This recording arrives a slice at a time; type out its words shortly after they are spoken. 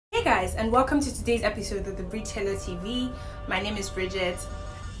Hey guys, and welcome to today's episode of the Tailour TV. My name is Bridget.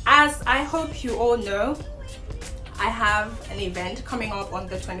 As I hope you all know, I have an event coming up on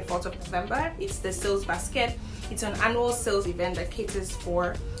the 24th of November. It's the Sales Basket. It's an annual sales event that caters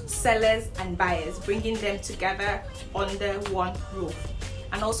for sellers and buyers, bringing them together under one roof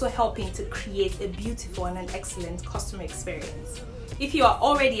and also helping to create a beautiful and an excellent customer experience. If you are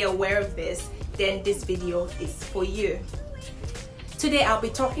already aware of this, then this video is for you. Today I'll be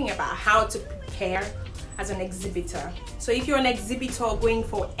talking about how to prepare as an exhibitor. So if you're an exhibitor going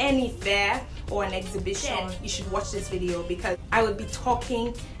for any fair or an exhibition, you should watch this video because I will be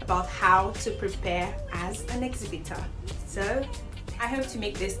talking about how to prepare as an exhibitor. So I hope to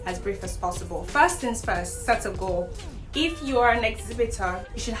make this as brief as possible. First things first, set a goal. If you are an exhibitor,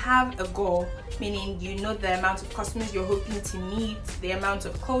 you should have a goal, meaning you know the amount of customers you're hoping to meet, the amount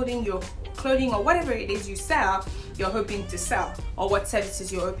of clothing or whatever it is you sell, you're hoping to sell, or what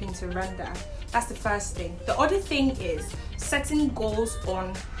services you're hoping to render. That's the first thing. The other thing is setting goals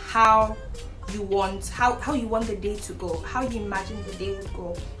on how you want the day to go, how you imagine the day would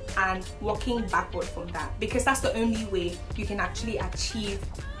go, and working backward from that, because that's the only way you can actually achieve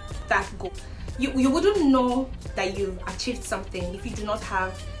that goal. You wouldn't know that you've achieved something if you do not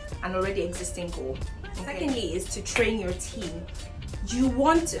have an already existing goal. Okay. Secondly is to train your team. You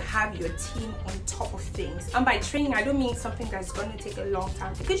want to have your team on top of things, and by training I don't mean something that's going to take a long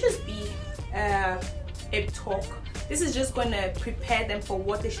time. It could just be a talk. This is just going to prepare them for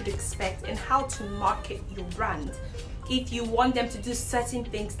what they should expect and how to market your brand. If you want them to do certain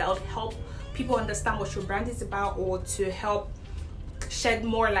things that will help people understand what your brand is about, or to help shed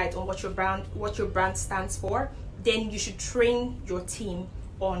more light on what your brand stands for, then you should train your team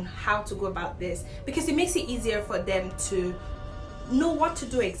on how to go about this, because it makes it easier for them to know what to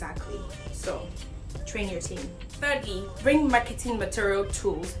do exactly. So train your team. Thirdly, bring marketing material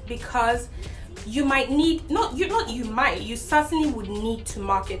tools, because you might need, you certainly would need to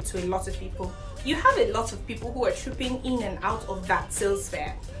market to a lot of people. You have a lot of people who are trooping in and out of that sales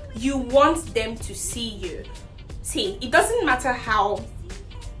fair. You want them to see you. See, it doesn't matter how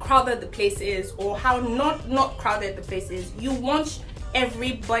crowded the place is or how not crowded the place is. You want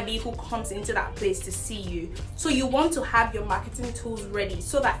everybody who comes into that place to see you. So you want to have your marketing tools ready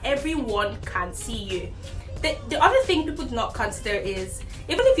so that everyone can see you. The other thing people do not consider is,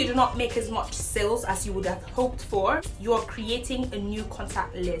 even if you do not make as much sales as you would have hoped for, you are creating a new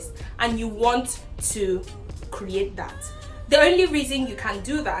contact list and you want to create that. The only reason you can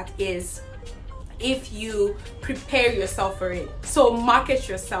do that is if you prepare yourself for it. So market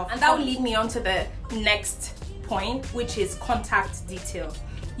yourself. And that will lead me on to the next point, which is contact detail.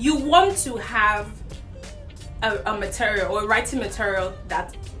 You want to have a material or writing material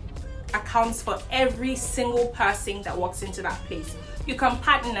that accounts for every single person that walks into that place. You can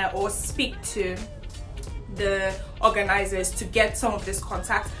partner or speak to the organizers to get some of this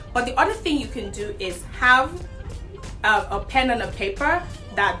contact, but the other thing you can do is have a pen and a paper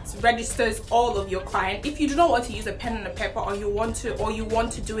that registers all of your clients. If you do not want to use a pen and a paper, or you want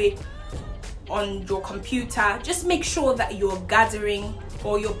to do it on your computer, just make sure that you're gathering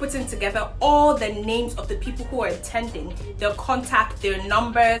or you're putting together all the names of the people who are attending, their contact, their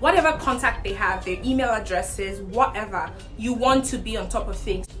numbers, whatever contact they have, their email addresses, whatever. You want to be on top of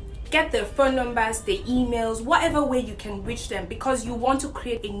things. Get their phone numbers, their emails, whatever way you can reach them, because you want to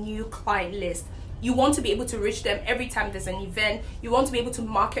create a new client list. You want to be able to reach them every time there's an event. You want to be able to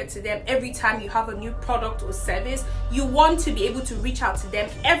market to them every time you have a new product or service. You want to be able to reach out to them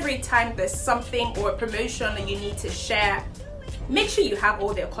every time there's something or a promotion that you need to share. Make sure you have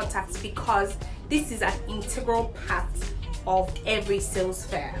all their contacts, because this is an integral part of every sales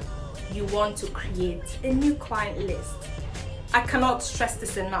fair. You want to create a new client list. I cannot stress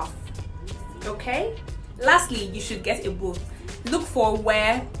this enough. Okay? Lastly, you should get a booth. Look for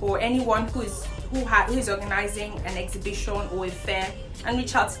where or anyone who is organizing an exhibition or a fair, and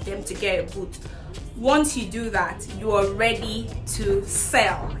reach out to them to get a booth. Once you do that, you are ready to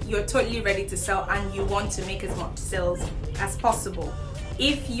sell. You're totally ready to sell, and you want to make as much sales as possible.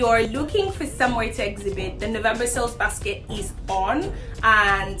 If you're looking for somewhere to exhibit, the November Sales Basket is on,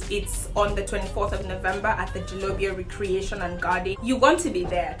 and it's on the 24th of November at the Jalobia Recreation and Garden. You want to be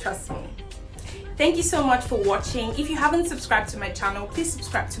there, trust me. Thank you so much for watching. If you haven't subscribed to my channel, please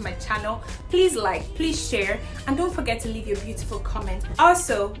subscribe to my channel. Please like, please share, and don't forget to leave your beautiful comment.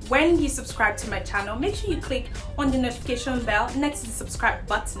 Also, when you subscribe to my channel, make sure you click on the notification bell next to the subscribe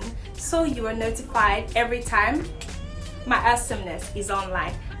button so you are notified every time my awesomeness is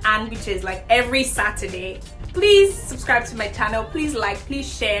online, and which is like every Saturday. Please subscribe to my channel. Please like,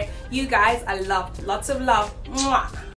 please share. You guys are loved. Lots of love. Mwah.